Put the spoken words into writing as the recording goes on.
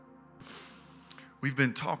We've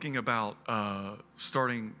been talking about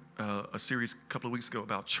starting a series a couple of weeks ago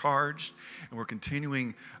about charged, and we're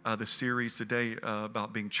continuing the series today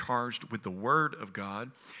about being charged with the Word of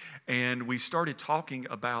God. And we started talking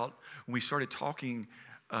about, when we started talking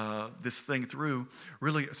this thing through,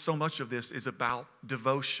 really so much of this is about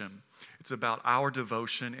devotion. It's about our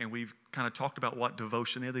devotion, and we've kind of talked about what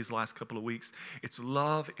devotion is these last couple of weeks. It's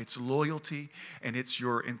love, it's loyalty, and it's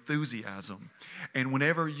your enthusiasm. And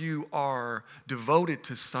whenever you are devoted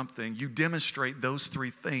to something, you demonstrate those three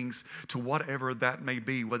things to whatever that may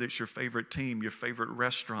be, whether it's your favorite team, your favorite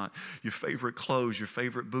restaurant, your favorite clothes, your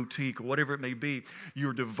favorite boutique, or whatever it may be.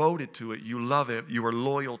 You're devoted to it, you love it, you are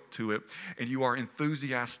loyal to it, and you are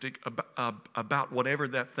enthusiastic about whatever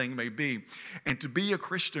that thing may be. And to be a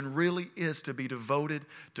Christian really is to be devoted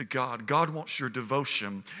to God. God wants your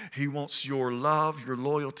devotion. He wants your love, your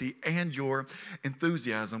loyalty, and your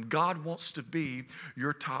enthusiasm. God wants to be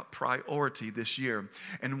your top priority this year.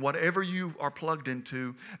 And whatever you are plugged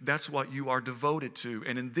into, that's what you are devoted to.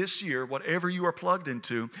 And in this year, whatever you are plugged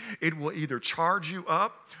into, it will either charge you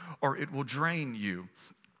up or it will drain you.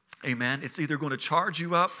 Amen. It's either going to charge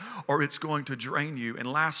you up or it's going to drain you.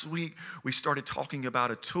 And last week, we started talking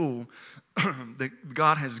about a tool that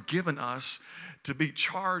God has given us to be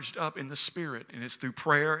charged up in the Spirit, and it's through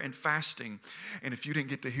prayer and fasting. And if you didn't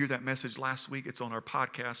get to hear that message last week, it's on our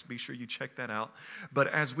podcast. Be sure you check that out. But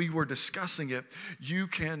as we were discussing it, you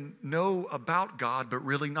can know about God, but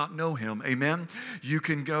really not know Him. Amen? You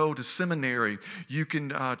can go to seminary. You can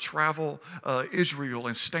travel Israel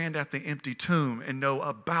and stand at the empty tomb and know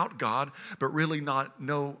about God, but really not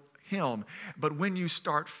know Him. But when you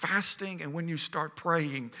start fasting and when you start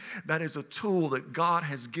praying, that is a tool that God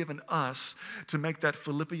has given us to make that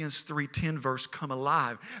Philippians 3:10 verse come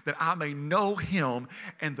alive, that I may know Him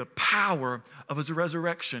and the power of His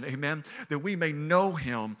resurrection. Amen. That we may know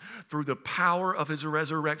Him through the power of His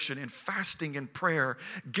resurrection. And fasting and prayer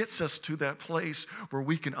gets us to that place where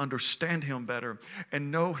we can understand Him better and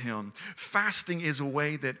know Him. Fasting is a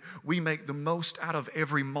way that we make the most out of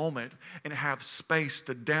every moment and have space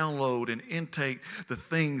to download and intake the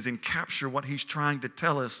things and capture what He's trying to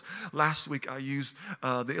tell us. Last week I used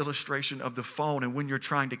the illustration of the phone, and when you're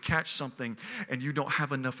trying to catch something and you don't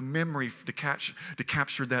have enough memory to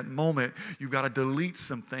capture that moment, you've got to delete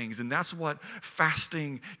some things. And that's what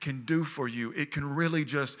fasting can do for you. It can really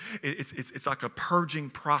just, it's like a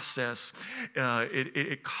purging process.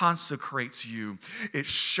 It consecrates you. It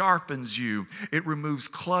sharpens you. It removes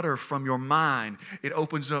clutter from your mind. It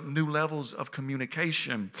opens up new levels of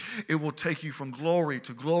communication. It will take you from glory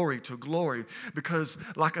to glory to glory. Because,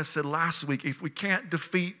 like I said last week, if we can't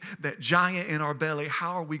defeat that giant in our belly,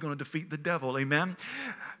 how are we going to defeat the devil? Amen?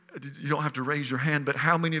 You don't have to raise your hand, but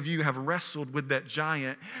how many of you have wrestled with that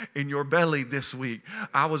giant in your belly this week?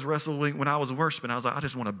 I was wrestling when I was worshiping. I was like, I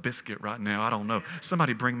just want a biscuit right now. I don't know.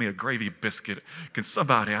 Somebody bring me a gravy biscuit. Can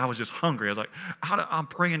somebody? I was just hungry. I was like, I'm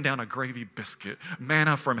praying down a gravy biscuit.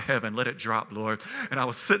 Manna from heaven. Let it drop, Lord. And I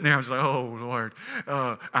was sitting there. I was like, oh, Lord.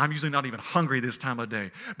 I'm usually not even hungry this time of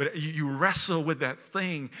day. But you wrestle with that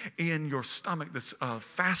thing in your stomach, this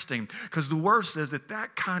fasting. Because the Word says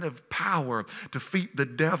that kind of power to defeat the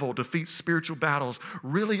devil, defeat spiritual battles,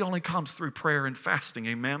 really only comes through prayer and fasting.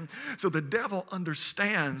 Amen. So the devil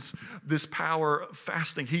understands this power of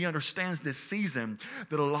fasting. He understands this season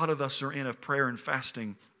that a lot of us are in of prayer and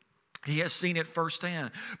fasting. He has seen it firsthand,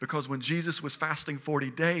 because when Jesus was fasting 40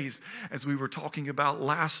 days, as we were talking about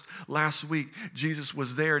last week, Jesus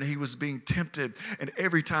was there and He was being tempted. And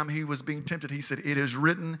every time He was being tempted, He said, it is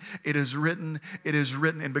written, it is written, it is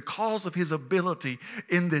written. And because of His ability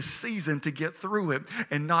in this season to get through it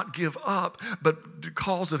and not give up, but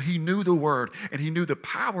because of He knew the Word and He knew the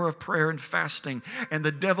power of prayer and fasting, and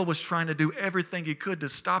the devil was trying to do everything he could to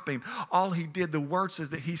stop Him, all He did, the Word says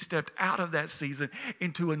that He stepped out of that season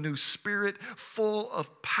into a new Spirit full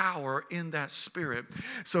of power in that Spirit.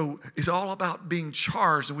 So it's all about being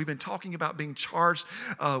charged, and we've been talking about being charged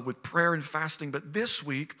with prayer and fasting. But this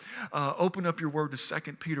week, open up your Word to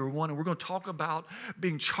 2 Peter 1, and we're going to talk about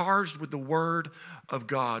being charged with the Word of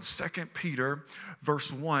God. 2 Peter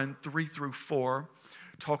verse 1, 3 through 4,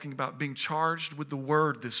 talking about being charged with the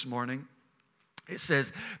Word this morning. It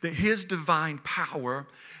says that His divine power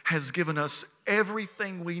has given us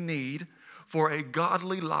everything we need for a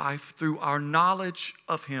godly life through our knowledge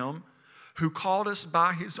of Him who called us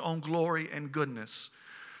by His own glory and goodness.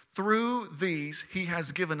 Through these, He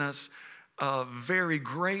has given us very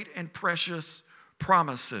great and precious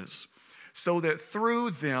promises, so that through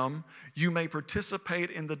them you may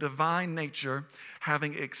participate in the divine nature,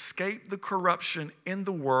 having escaped the corruption in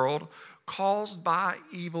the world caused by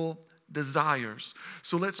evil desires.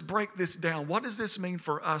 So let's break this down. What does this mean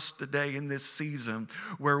for us today in this season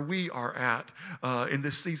where we are at, in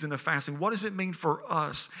this season of fasting? What does it mean for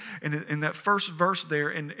us? And in that first verse there,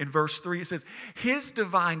 in verse 3, it says, His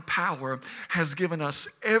divine power has given us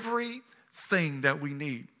everything that we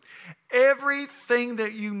need. Everything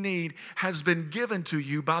that you need has been given to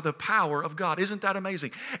you by the power of God. Isn't that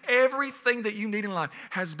amazing? Everything that you need in life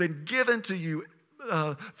has been given to you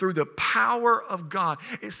through the power of God.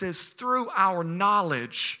 It says through our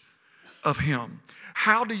knowledge of Him.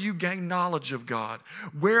 How do you gain knowledge of God?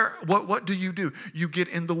 What do? You get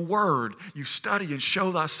in the Word. You study and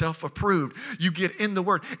show thyself approved. You get in the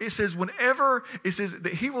Word. It says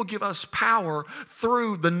that He will give us power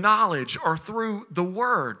through the knowledge or through the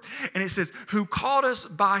Word. And it says, who called us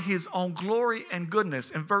by His own glory and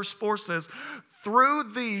goodness. And verse 4 says, through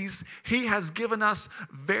these, He has given us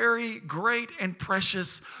very great and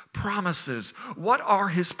precious promises. What are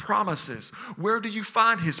His promises? Where do you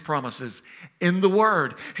find His promises? In the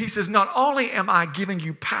Word. He says, not only am I giving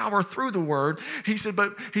you power through the Word, He said,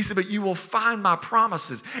 but you will find my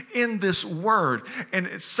promises in this Word.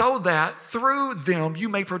 And so that through them, you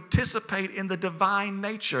may participate in the divine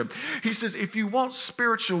nature. He says, if you want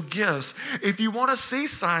spiritual gifts, if you want to see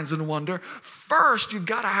signs and wonder, first, you've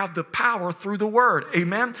got to have the power through the Word.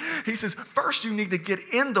 Amen? He says, first you need to get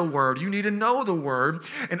in the Word. You need to know the Word.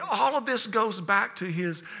 And all of this goes back to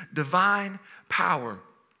His divine power.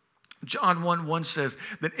 John 1:1 says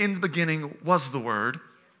that in the beginning was the Word,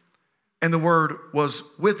 and the Word was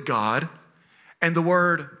with God, and the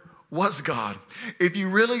Word was God. If you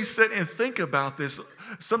really sit and think about this,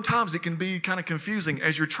 sometimes it can be kind of confusing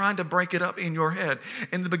as you're trying to break it up in your head.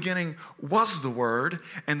 In the beginning was the Word,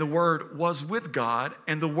 and the Word was with God,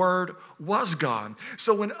 and the Word was God.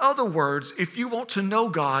 So in other words, if you want to know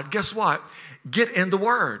God, guess what? Get in the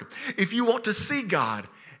Word. If you want to see God,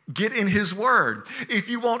 get in His Word. If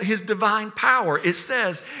you want His divine power, it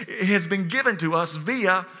says it has been given to us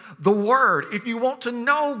via the Word. If you want to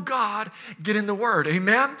know God, get in the Word.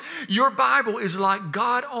 Amen? Your Bible is like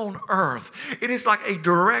God on earth. It is like a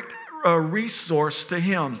direct resource to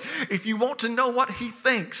Him. If you want to know what He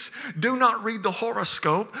thinks, do not read the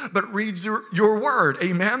horoscope, but read your Word.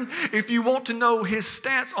 Amen? If you want to know His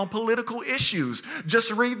stance on political issues,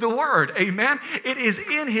 just read the Word. Amen? It is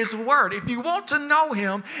in His Word. If you want to know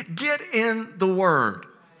Him, get in the Word.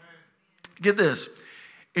 Get this.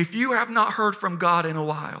 If you have not heard from God in a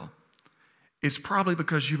while, it's probably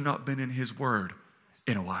because you've not been in His Word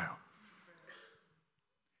in a while.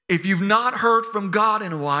 If you've not heard from God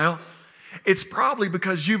in a while, it's probably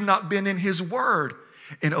because you've not been in His Word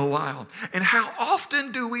in a while. And how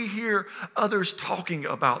often do we hear others talking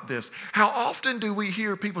about this? How often do we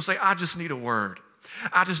hear people say, I just need a word?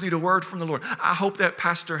 I just need a word from the Lord. I hope that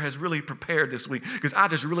pastor has really prepared this week because I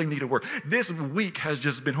just really need a word. This week has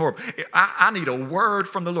just been horrible. I need a word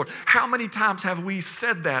from the Lord. How many times have we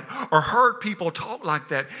said that or heard people talk like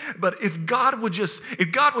that? But if God would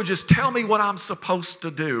just tell me what I'm supposed to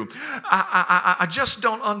do, I just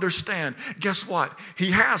don't understand. Guess what?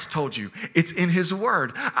 He has told you. It's in His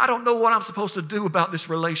Word. I don't know what I'm supposed to do about this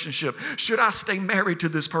relationship. Should I stay married to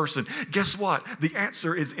this person? Guess what? The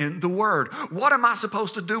answer is in the Word. What am I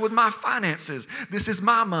supposed to do with my finances? This is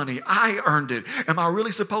my money. I earned it. Am I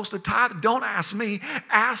really supposed to tithe? Don't ask me.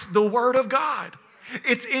 Ask the Word of God.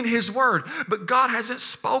 It's in His Word. But God hasn't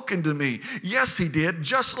spoken to me. Yes, He did.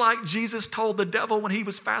 Just like Jesus told the devil when He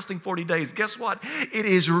was fasting 40 days. Guess what? It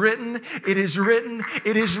is written. It is written.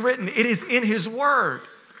 It is written. It is in His Word.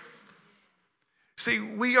 See,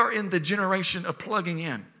 we are in the generation of plugging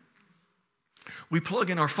in. We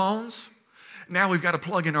plug in our phones. Now we've got to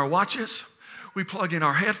plug in our watches. We plug in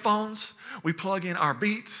our headphones. We plug in our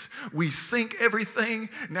beats. We sync everything.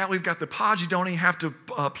 Now we've got the pods you don't even have to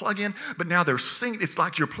plug in, but now they're synced. It's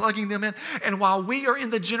like you're plugging them in. And while we are in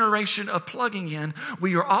the generation of plugging in,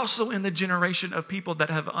 we are also in the generation of people that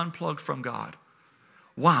have unplugged from God.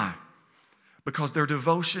 Why? Because their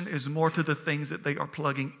devotion is more to the things that they are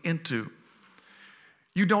plugging into.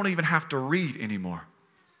 You don't even have to read anymore.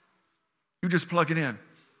 You just plug it in.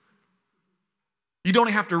 You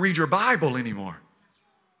don't have to read your Bible anymore.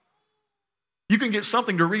 You can get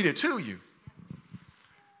something to read it to you.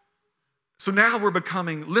 So now we're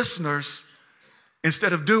becoming listeners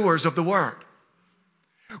instead of doers of the Word.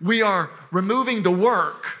 We are removing the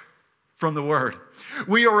work from the Word.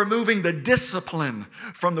 We are removing the discipline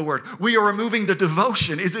from the Word. We are removing the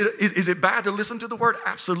devotion. Is it bad to listen to the Word?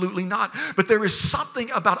 Absolutely not. But there is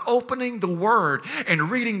something about opening the Word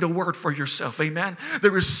and reading the Word for yourself. Amen?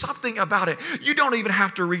 There is something about it. You don't even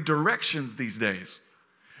have to read directions these days.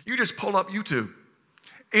 You just pull up YouTube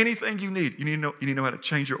Anything you need. You need to know how to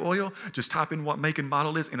change your oil. Just type in what make and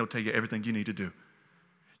model is, and it'll tell you everything you need to do.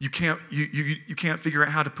 You can't figure out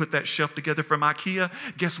how to put that shelf together from IKEA.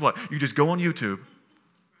 Guess what? You just go on YouTube.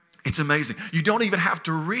 It's amazing. You don't even have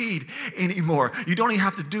to read anymore. You don't even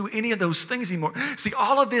have to do any of those things anymore. See,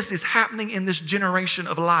 all of this is happening in this generation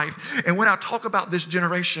of life. And when I talk about this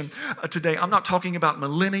generation today, I'm not talking about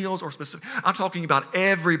millennials or specific. I'm talking about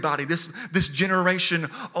everybody, this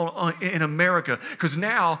generation in America. Because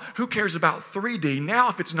now, who cares about 3D? Now,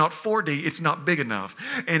 if it's not 4D, it's not big enough.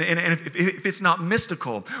 And if it's not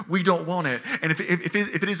mystical, we don't want it. And if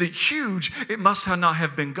it isn't huge, it must not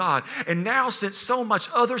have been God. And now, since so much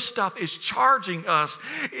other stuff is charging us,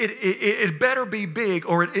 it better be big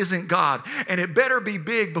or it isn't God. And it better be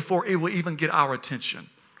big before it will even get our attention.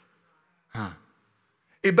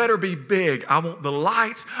 It better be big. I want the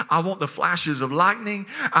lights. I want the flashes of lightning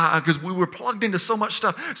because we were plugged into so much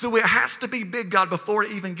stuff. So it has to be big, God, before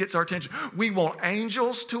it even gets our attention. We want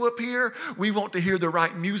angels to appear. We want to hear the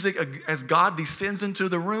right music as God descends into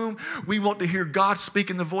the room. We want to hear God speak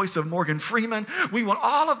in the voice of Morgan Freeman. We want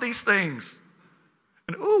all of these things.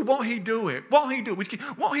 And ooh, won't he do it? Won't he do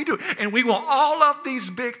it? Won't he do it? And we want all of these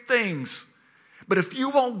big things. But if you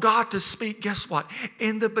want God to speak, guess what?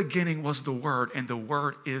 In the beginning was the Word, and the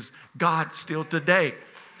Word is God still today.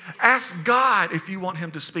 Ask God if you want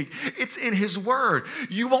him to speak. It's in his word.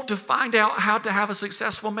 You want to find out how to have a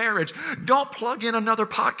successful marriage. Don't plug in another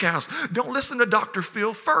podcast. Don't listen to Dr.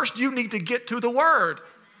 Phil. First, you need to get to the word.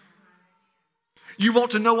 You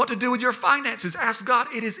want to know what to do with your finances. Ask God.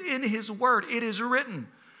 It is in his word. It is written.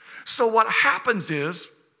 So what happens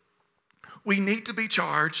is we need to be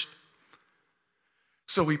charged.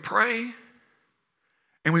 So we pray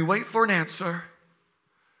and we wait for an answer,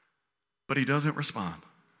 but he doesn't respond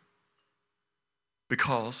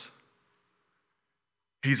because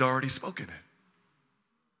he's already spoken it.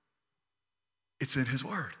 It's in his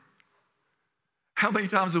word. How many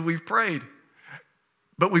times have we prayed,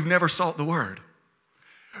 but we've never sought the word?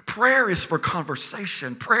 Prayer is for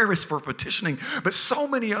conversation. Prayer is for petitioning. But so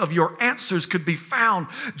many of your answers could be found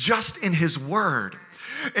just in his word.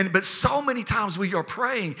 But so many times we are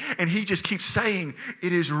praying and he just keeps saying,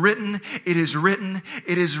 it is written, it is written,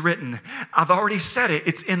 it is written. I've already said it.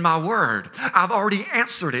 It's in my word. I've already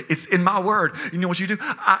answered it. It's in my word. You know what you do?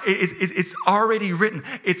 It's already written.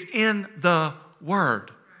 It's in the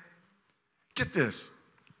word. Get this.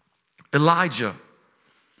 Elijah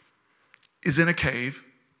is in a cave.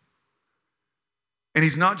 And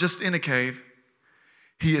he's not just in a cave.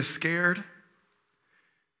 He is scared.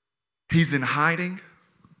 He's in hiding.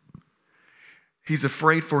 He's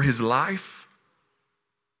afraid for his life.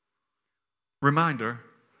 Reminder,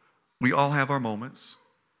 we all have our moments.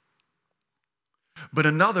 But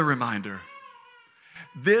another reminder,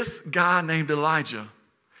 this guy named Elijah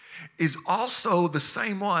is also the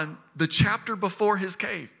same one, the chapter before his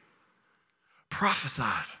cave,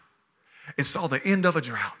 prophesied and saw the end of a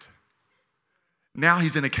drought. Now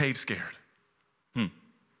he's in a cave scared.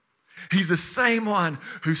 He's the same one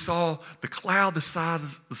who saw the cloud the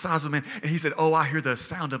size of man, and he said, oh, I hear the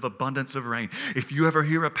sound of abundance of rain. If you ever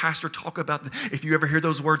hear a pastor talk about, if you ever hear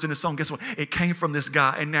those words in a song, guess what? It came from this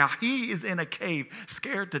guy, and now he is in a cave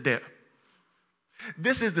scared to death.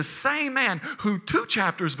 This is the same man who 2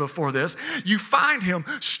 chapters before this, you find him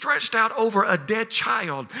stretched out over a dead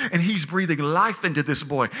child, and he's breathing life into this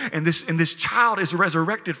boy, and this child is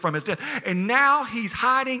resurrected from his death, and now he's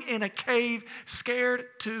hiding in a cave scared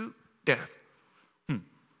to death.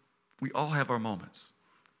 We all have our moments.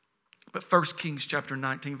 But 1 Kings chapter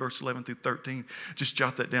 19, verse 11 through 13, just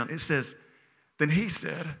jot that down. It says, then he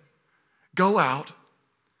said, go out,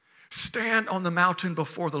 stand on the mountain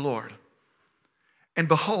before the Lord. And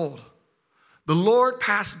behold, the Lord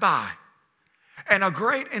passed by, and a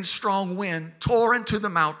great and strong wind tore into the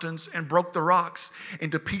mountains and broke the rocks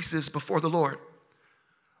into pieces before the Lord.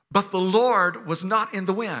 But the Lord was not in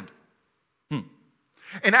the wind.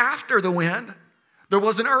 And after the wind, there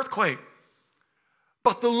was an earthquake.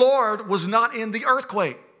 But the Lord was not in the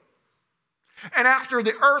earthquake. And after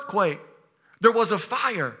the earthquake, there was a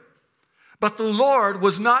fire. But the Lord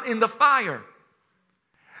was not in the fire.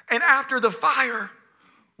 And after the fire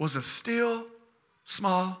was a still,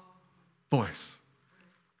 small voice.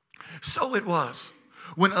 So it was,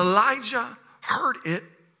 when Elijah heard it,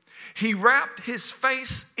 he wrapped his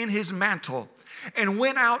face in his mantle and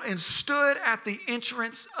went out and stood at the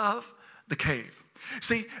entrance of the cave.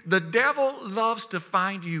 See, the devil loves to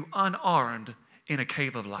find you unarmed in a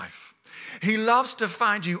cave of life. He loves to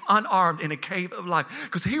find you unarmed in a cave of life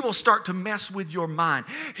because he will start to mess with your mind.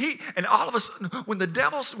 And all of us,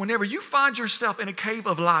 whenever you find yourself in a cave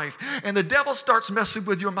of life and the devil starts messing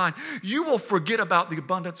with your mind, you will forget about the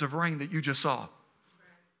abundance of rain that you just saw.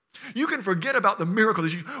 You can forget about the miracle.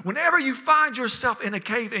 Whenever you find yourself in a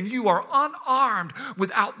cave and you are unarmed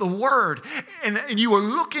without the word and you are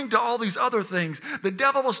looking to all these other things, the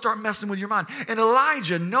devil will start messing with your mind. And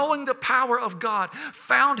Elijah, knowing the power of God,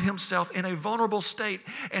 found himself in a vulnerable state.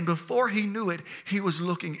 And before he knew it, he was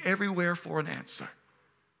looking everywhere for an answer.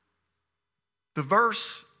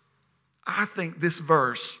 I think this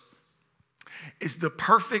verse is the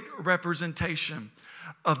perfect representation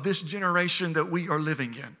of this generation that we are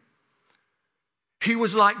living in. He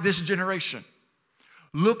was like this generation,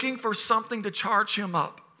 looking for something to charge him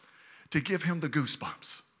up, to give him the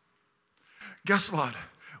goosebumps. Guess what?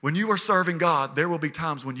 When you are serving God, there will be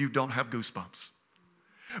times when you don't have goosebumps.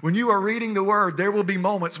 When you are reading the word, there will be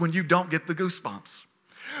moments when you don't get the goosebumps.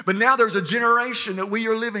 But now there's a generation that we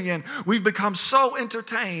are living in. We've become so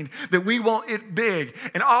entertained that we want it big.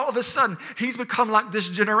 And all of a sudden, he's become like this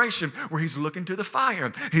generation where he's looking to the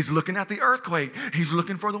fire. He's looking at the earthquake. He's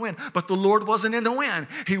looking for the wind. But the Lord wasn't in the wind.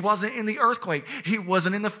 He wasn't in the earthquake. He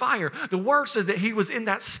wasn't in the fire. The word says that he was in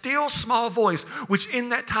that still small voice, which in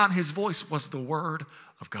that time his voice was the word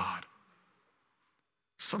of God.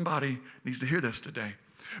 Somebody needs to hear this today.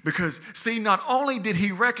 Because, see, not only did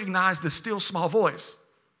he recognize the still small voice,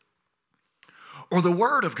 or the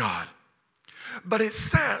word of God. But it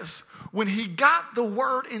says when he got the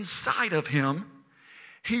word inside of him,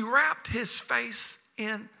 he wrapped his face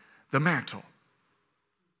in the mantle.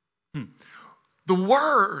 The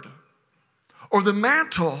word or the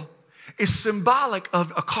mantle is symbolic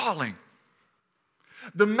of a calling.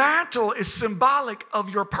 The mantle is symbolic of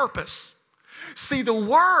your purpose. See, the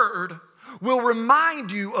word will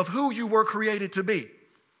remind you of who you were created to be.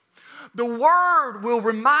 The word will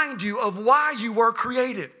remind you of why you were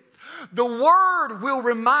created. The word will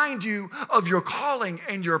remind you of your calling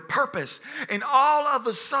and your purpose. And all of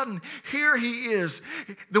a sudden, here he is.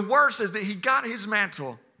 The word says that he got his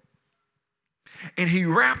mantle and he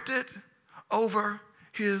wrapped it over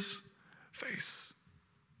his face.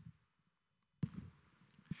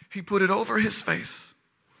 He put it over his face.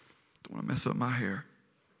 Don't want to mess up my hair.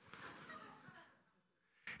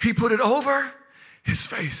 He put it over his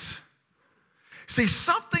face. See,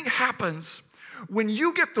 something happens when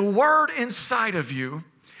you get the word inside of you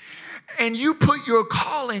and you put your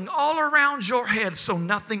calling all around your head so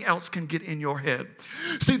nothing else can get in your head.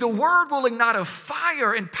 See, the word will ignite a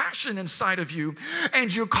fire and passion inside of you,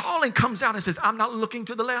 and your calling comes out and says, I'm not looking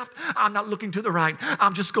to the left, I'm not looking to the right,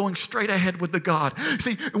 I'm just going straight ahead with the God.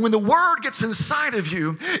 See, when the word gets inside of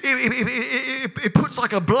you, it puts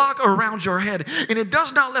like a block around your head, and it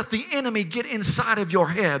does not let the enemy get inside of your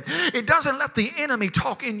head. It doesn't let the enemy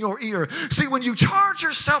talk in your ear. See, when you charge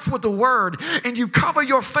yourself with the word and you cover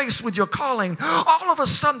your face with your calling, all of a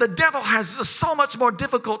sudden the devil has a so much more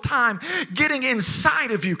difficult time getting inside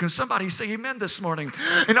of you. Can somebody say amen this morning?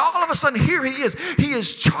 And all of a sudden here he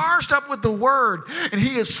is charged up with the word, and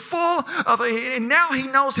he is full of and now he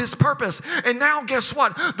knows his purpose. And now guess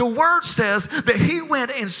what? The word says that he went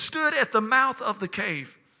and stood at the mouth of the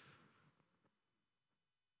cave,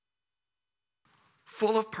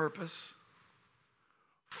 full of purpose,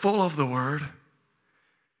 full of the word.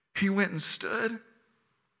 He went and stood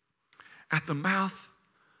at the mouth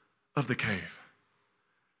of the cave.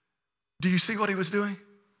 Do you see what he was doing?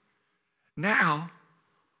 Now,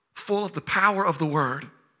 full of the power of the word,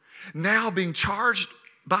 now being charged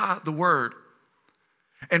by the word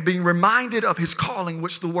and being reminded of his calling,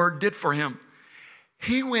 which the word did for him,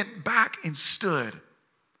 he went back and stood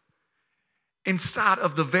inside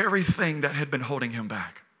of the very thing that had been holding him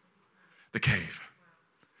back, the cave.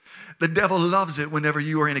 The devil loves it whenever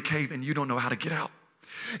you are in a cave and you don't know how to get out.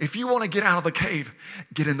 If you want to get out of the cave,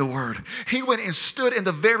 get in the word. He went and stood in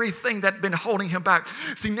the very thing that had been holding him back.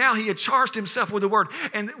 See, now he had charged himself with the word.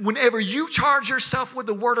 And whenever you charge yourself with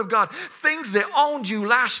the word of God, things that owned you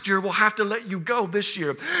last year will have to let you go this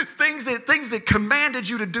year. Things that commanded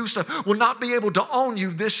you to do stuff will not be able to own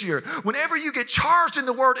you this year. Whenever you get charged in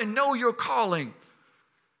the word and know your calling,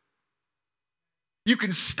 you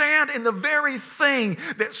can stand in the very thing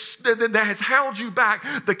that has held you back,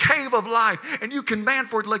 the cave of life, and you command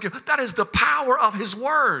for it to let you. That is the power of his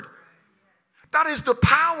word. That is the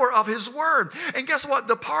power of his word. And guess what?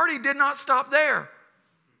 The party did not stop there.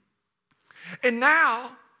 And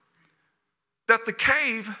now that the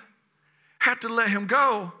cave had to let him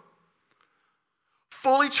go,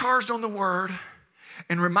 fully charged on the word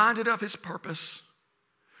and reminded of his purpose,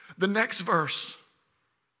 the next verse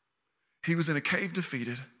He was in a cave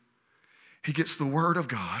defeated. He gets the word of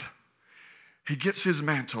God. He gets his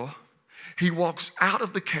mantle. He walks out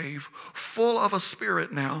of the cave full of a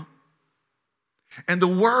spirit now. And the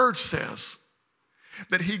word says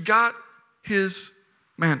that he got his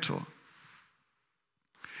mantle.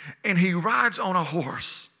 And he rides on a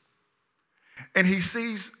horse. And he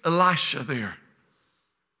sees Elisha there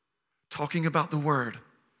talking about the word.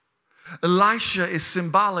 Elisha is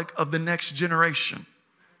symbolic of the next generation.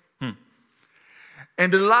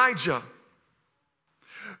 And Elijah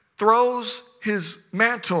throws his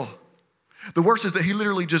mantle. The word says that he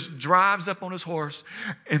literally just drives up on his horse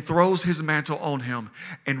and throws his mantle on him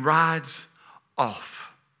and rides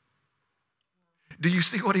off. Do you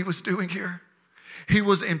see what he was doing here? He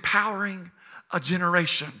was empowering a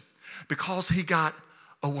generation because he got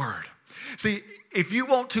a word. See, if you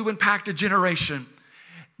want to impact a generation,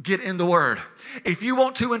 get in the word. If you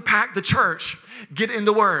want to impact the church, get in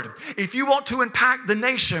the word. If you want to impact the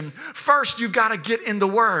nation, first you've got to get in the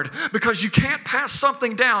word, because you can't pass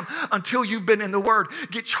something down until you've been in the word.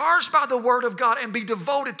 Get charged by the word of God and be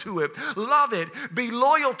devoted to it. Love it. Be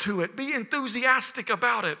loyal to it. Be enthusiastic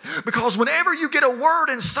about it. Because whenever you get a word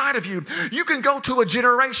inside of you, you can go to a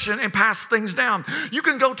generation and pass things down. You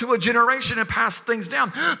can go to a generation and pass things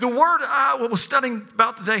down. The word I was studying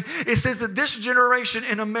about today, it says that this generation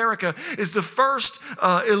in America is the first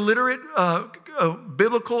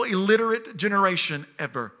biblical illiterate generation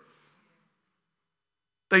ever.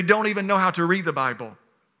 They don't even know how to read the Bible.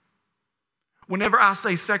 Whenever I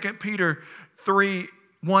say 2 Peter 3,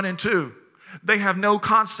 1 and 2, they have no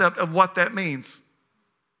concept of what that means.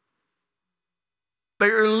 They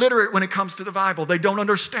are illiterate when it comes to the Bible. They don't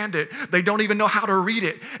understand it. They don't even know how to read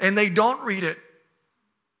it, and they don't read it.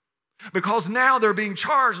 Because now they're being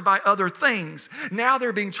charged by other things. Now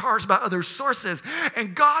they're being charged by other sources.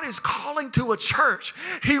 And God is calling to a church.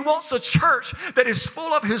 He wants a church that is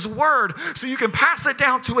full of His word so you can pass it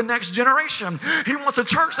down to a next generation. He wants a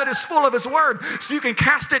church that is full of His word so you can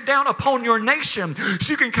cast it down upon your nation,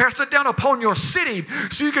 so you can cast it down upon your city,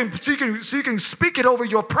 so you can speak it over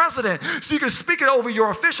your president, so you can speak it over your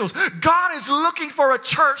officials. God is looking for a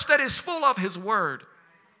church that is full of His word.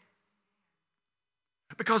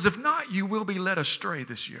 Because if not, you will be led astray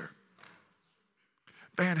this year.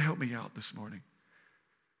 Band, help me out this morning.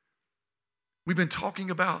 We've been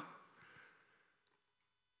talking about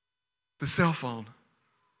the cell phone.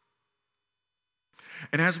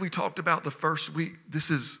 And as we talked about the first week,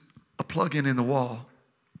 this is a plug-in in the wall.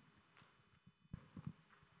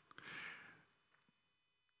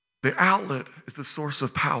 The outlet is the source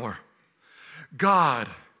of power. God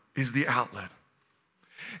is the outlet.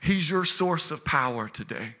 He's your source of power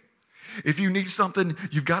today. If you need something,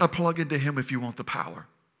 you've got to plug into Him if you want the power.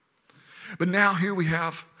 But now here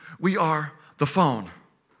we are the phone.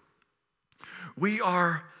 We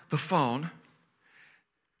are the phone.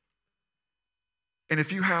 And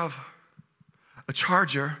if you have a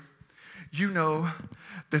charger, you know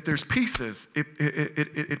that there's pieces.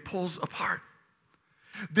 It pulls apart.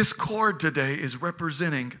 This cord today is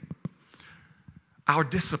representing our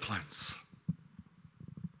disciplines.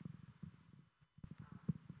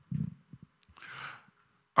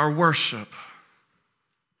 Our worship,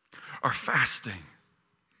 our fasting,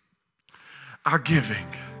 our giving.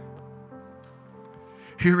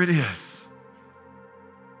 Here it is.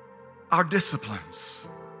 Our disciplines.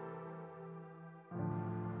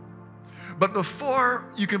 But before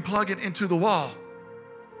you can plug it into the wall,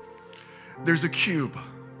 there's a cube.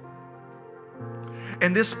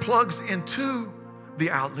 And this plugs into the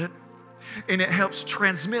outlet, and it helps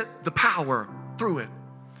transmit the power through it.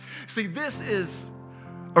 See, this is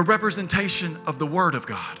a representation of the Word of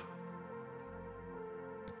God.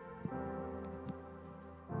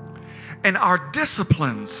 And our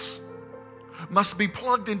disciplines must be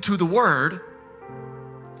plugged into the Word,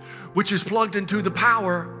 which is plugged into the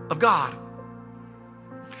power of God.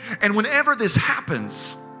 And whenever this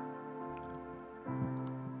happens,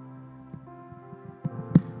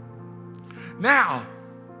 now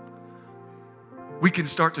we can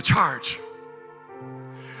start to charge.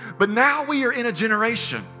 But now we are in a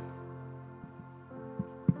generation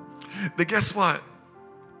that, guess what?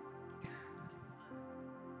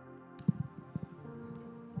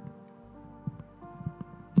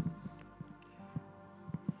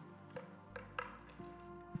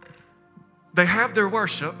 They have their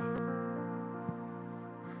worship,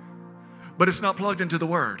 but it's not plugged into the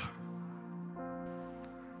Word.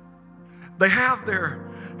 They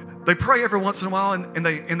pray every once in a while and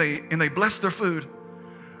they bless their food,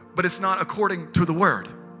 but it's not according to the Word.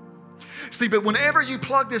 See, but whenever you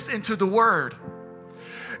plug this into the Word,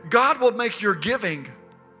 God will make your giving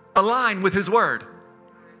align with His Word.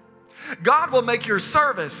 God will make your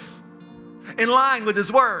service in line with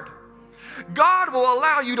His Word. God will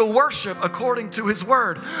allow you to worship according to His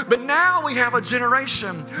Word. But now we have a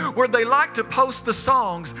generation where they like to post the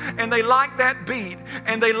songs and they like that beat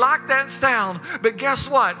and they like that sound. But guess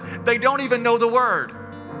what? They don't even know the Word.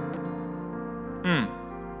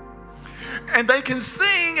 And they can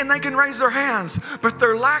sing and they can raise their hands, but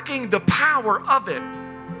they're lacking the power of it.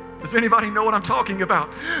 Does anybody know what I'm talking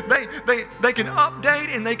about? They can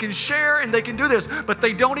update and they can share and they can do this, but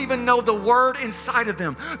they don't even know the Word inside of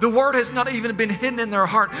them. The Word has not even been hidden in their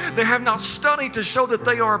heart. They have not studied to show that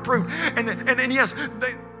they are approved. And yes,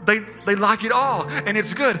 they like it all and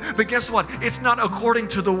it's good, but guess what? It's not according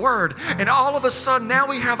to the Word. And all of a sudden now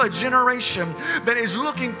we have a generation that is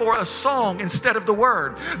looking for a song instead of the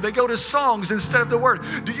Word. They go to songs instead of the Word.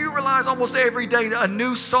 Do you realize almost every day a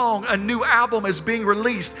new song, a new album is being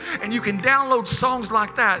released, and you can download songs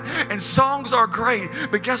like that, and songs are great,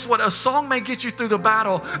 but guess what? A song may get you through the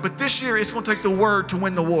battle, but this year it's going to take the Word to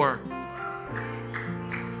win the war.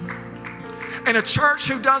 And a church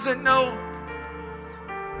who doesn't know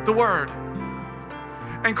the Word,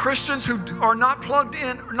 and Christians who are not plugged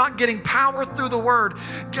in, are not getting power through the Word,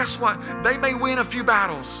 guess what? They may win a few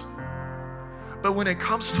battles, but when it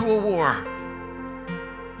comes to a war,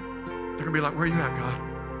 they're gonna be like, where are you at, God?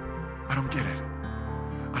 I don't get it.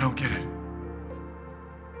 I don't get it.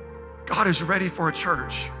 God is ready for a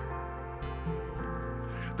church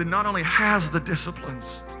that not only has the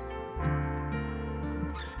disciplines,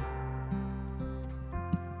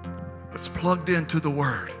 it's plugged into the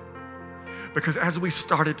Word. Because as we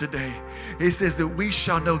started today, it says that we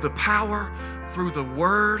shall know the power through the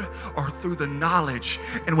Word or through the knowledge.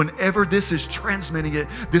 And whenever this is transmitting it,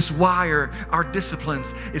 this wire, our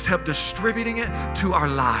disciplines, is help distributing it to our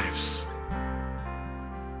lives.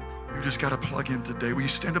 You just got to plug in today. Will you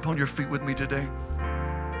stand up on your feet with me today?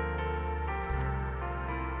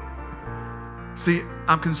 See,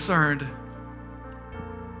 I'm concerned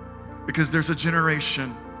because there's a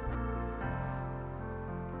generation,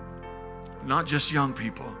 not just young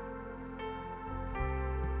people,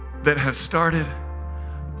 that have started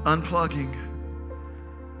unplugging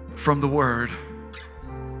from the Word.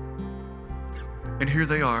 And here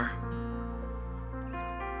they are.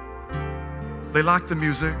 They like the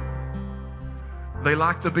music. They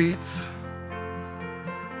like the beats.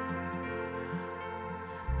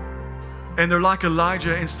 And they're like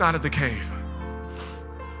Elijah inside of the cave,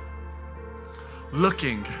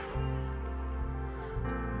 looking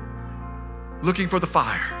for the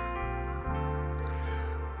fire,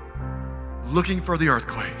 looking for the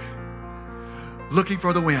earthquake, looking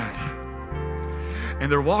for the wind.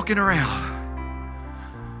 And they're walking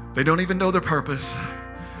around. They don't even know their purpose.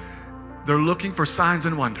 They're looking for signs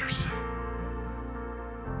and wonders.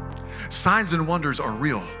 Signs and wonders are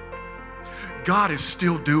real. God is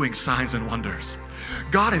still doing signs and wonders.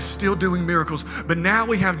 God is still doing miracles, but now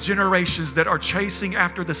we have generations that are chasing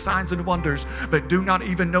after the signs and wonders, but do not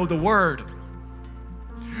even know the Word.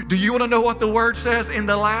 Do you want to know what the Word says? In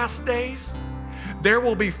the last days, there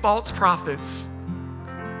will be false prophets.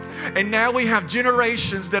 And now we have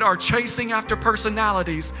generations that are chasing after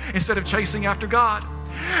personalities instead of chasing after God.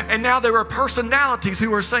 And now there are personalities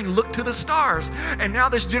who are saying, look to the stars. And now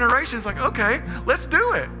this generation is like, okay, let's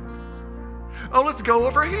do it. Oh, let's go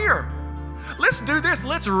over here. Let's do this.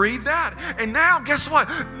 Let's read that. And now, guess what?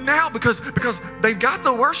 Now, because they've got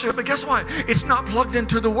the worship, but guess what? It's not plugged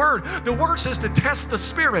into the Word. The Word says to test the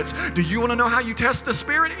spirits. Do you want to know how you test the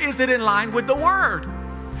spirit? Is it in line with the Word?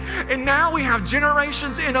 And now we have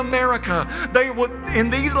generations in America. In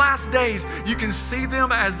these last days, you can see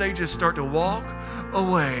them as they just start to walk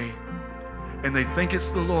away. And they think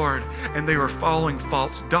it's the Lord, and they are following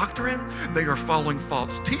false doctrine. They are following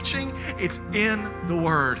false teaching. It's in the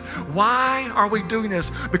Word. Why are we doing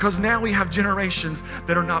this? Because now we have generations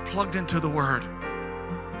that are not plugged into the Word.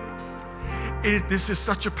 This is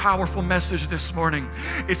such a powerful message this morning.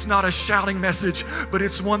 It's not a shouting message, but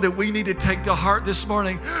it's one that we need to take to heart this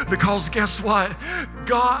morning, because guess what?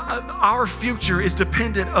 God, our future is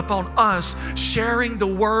dependent upon us sharing the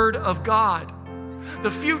Word of God.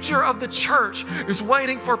 The future of the church is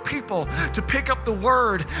waiting for people to pick up the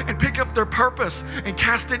Word and pick up their purpose and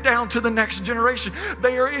cast it down to the next generation.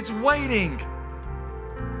 It's waiting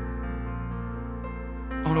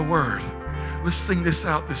on a Word. Let's sing this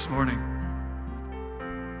out this morning.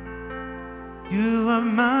 You are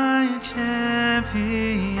my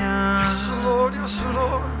champion. Yes, Lord. Yes,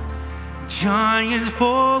 Lord. Giants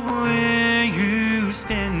fall where you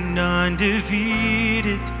stand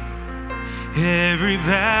undefeated. Every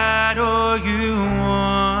battle you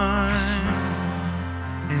won,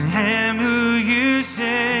 and you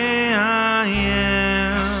say I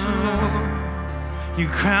am. Yes, Lord. You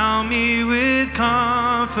crown me with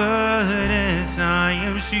confidence. I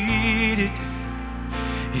am seated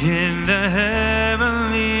in the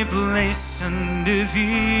heavenly place,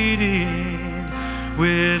 undefeated,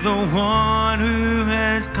 with the one who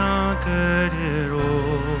has conquered it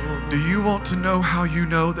all. Do you want to know how you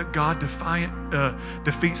know that God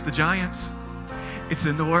defeats the giants? It's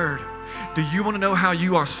in the Word. Do you want to know how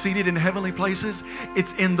you are seated in heavenly places?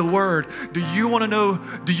 It's in the Word. Do you want to know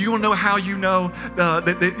how you know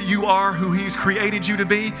that you are who He's created you to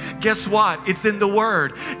be? Guess what? It's in the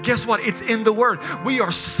Word. Guess what? It's in the Word. We are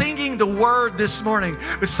singing the Word this morning,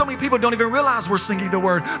 but so many people don't even realize we're singing the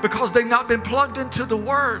Word because they've not been plugged into the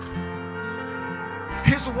Word.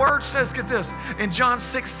 His Word says, get this, in John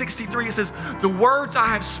 6:63, it says, the words I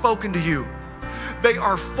have spoken to you, they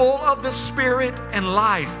are full of the Spirit and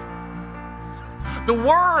life. The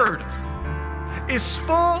Word is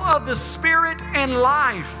full of the Spirit and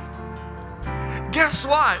life. Guess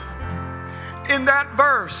what? In that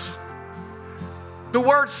verse, the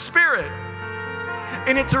word Spirit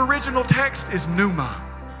in its original text is pneuma.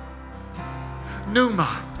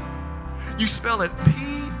 Pneuma. You spell it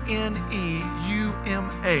P-N-E-U-M-A.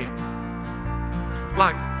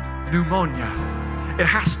 Like pneumonia. It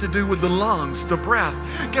has to do with the lungs, the breath.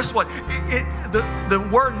 Guess what? The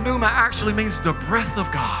word pneuma actually means the breath of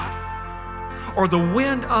God or the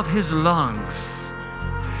wind of His lungs.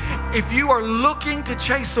 If you are looking to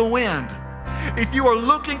chase a wind, if you are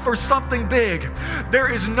looking for something big,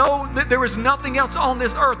 there is nothing else on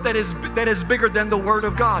this earth that is bigger than the Word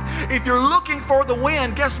of God. If you're looking for the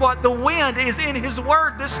wind, guess what? The wind is in His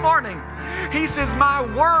Word this morning. He says, my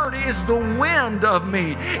Word is the wind of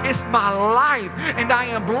me. It's my life, and I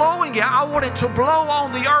am blowing it. I want it to blow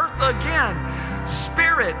on the earth again.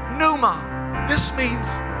 Spirit, pneuma. This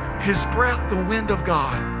means His breath, the wind of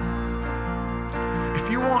God.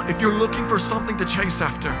 If you're looking for something to chase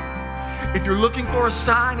after, if you're looking for a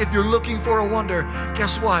sign, if you're looking for a wonder,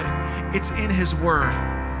 guess what? It's in His Word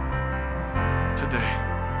today.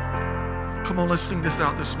 Come on, let's sing this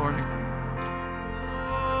out this morning.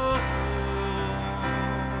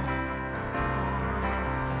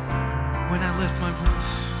 When I lift my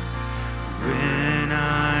voice, when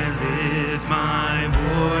I lift my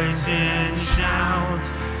voice and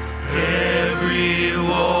shout, every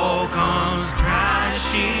wall comes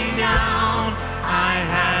crashing down. I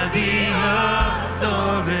have the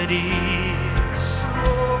authority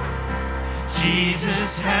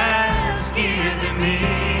Jesus has given me.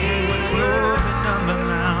 When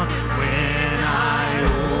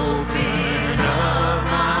I open up my mouth,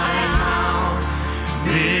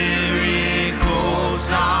 miracles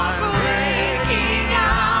start breaking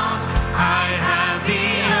out. I have the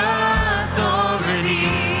authority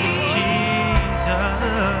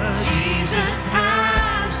Jesus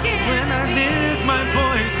has given me. When I lift my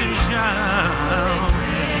voice and shout,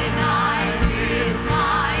 when I lift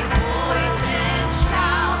my voice and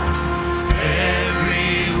shout,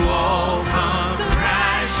 every wall comes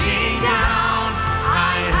crashing down. I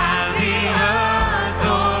have the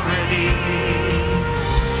authority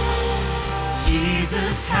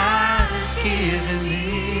Jesus has given me.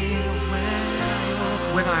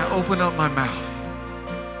 When I open up my mouth.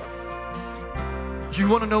 You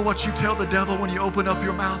want to know what you tell the devil when you open up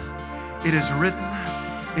your mouth? It is written,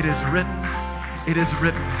 it is written, it is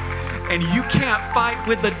written. And you can't fight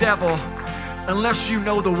with the devil unless you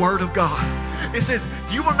know the Word of God. It says,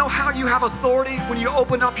 do you want to know how you have authority when you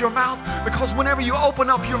open up your mouth? Because whenever you open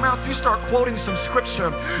up your mouth, you start quoting some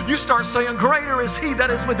scripture. You start saying, greater is He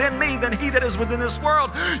that is within me than he that is within this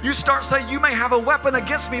world. You start saying, you may have a weapon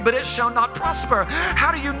against me, but it shall not prosper.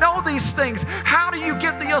 How do you know these things? How do you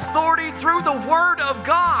get the authority? Through the Word of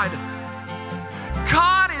God.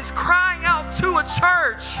 God is crying out to a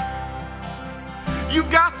church.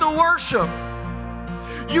 You've got the worship.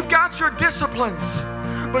 You've got your disciplines.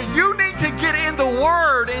 But you need to get in the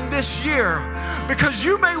Word in this year, because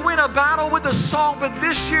you may win a battle with a song, but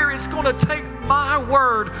this year it's going to take my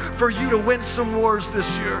word for you to win some wars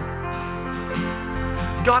this year.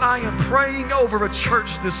 God, I am praying over a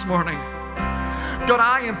church this morning. God,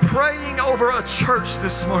 I am praying over a church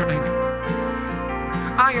this morning.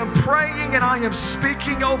 I am praying and I am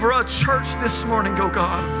speaking over a church this morning, oh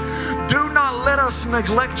God. Do not let us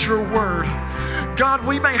neglect your word. God,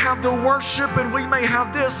 we may have the worship and we may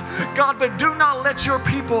have this, God, but do not let your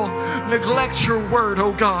people neglect your word,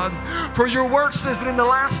 oh God. For your word says that in the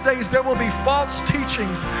last days there will be false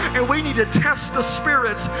teachings, and we need to test the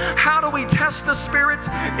spirits. How do we test the spirits?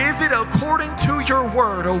 Is it according to your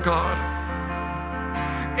word, oh God?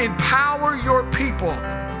 Empower your people.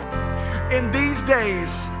 in these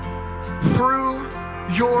days through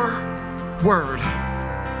your word.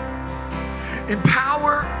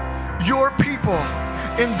 Empower your people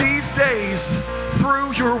in these days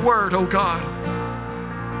through your word, oh God.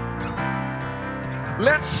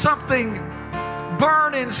 Let something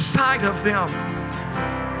burn inside of them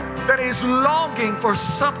that is longing for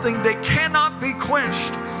something that cannot be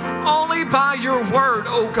quenched only by your word,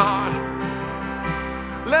 oh God.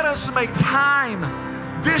 Let us make time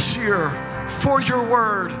this year for your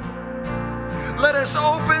word. Let us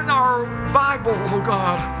open our Bible, oh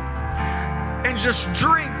God, and just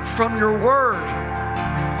drink from your word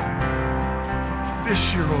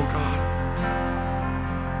this year, oh God.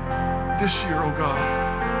 This year, oh God.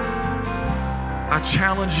 I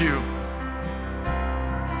challenge you.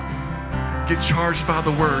 Get charged by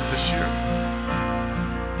the word this year.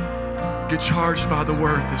 Get charged by the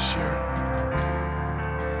word this year.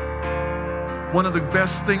 One of the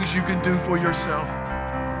best things you can do for yourself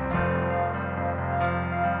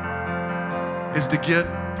is to get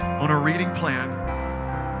on a reading plan.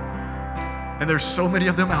 And there's so many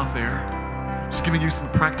of them out there. Just giving you some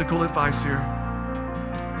practical advice here.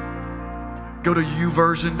 Go to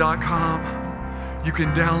YouVersion.com. You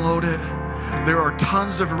can download it. There are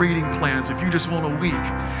tons of reading plans. If you just want a week,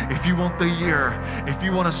 if you want the year, if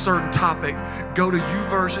you want a certain topic, go to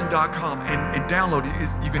YouVersion.com and download it.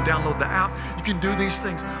 You can download the app. You can do these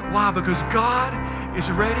things. Why? Because God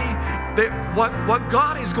is ready. What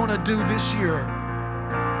God is going to do this year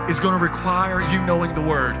is going to require you knowing the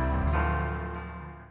word.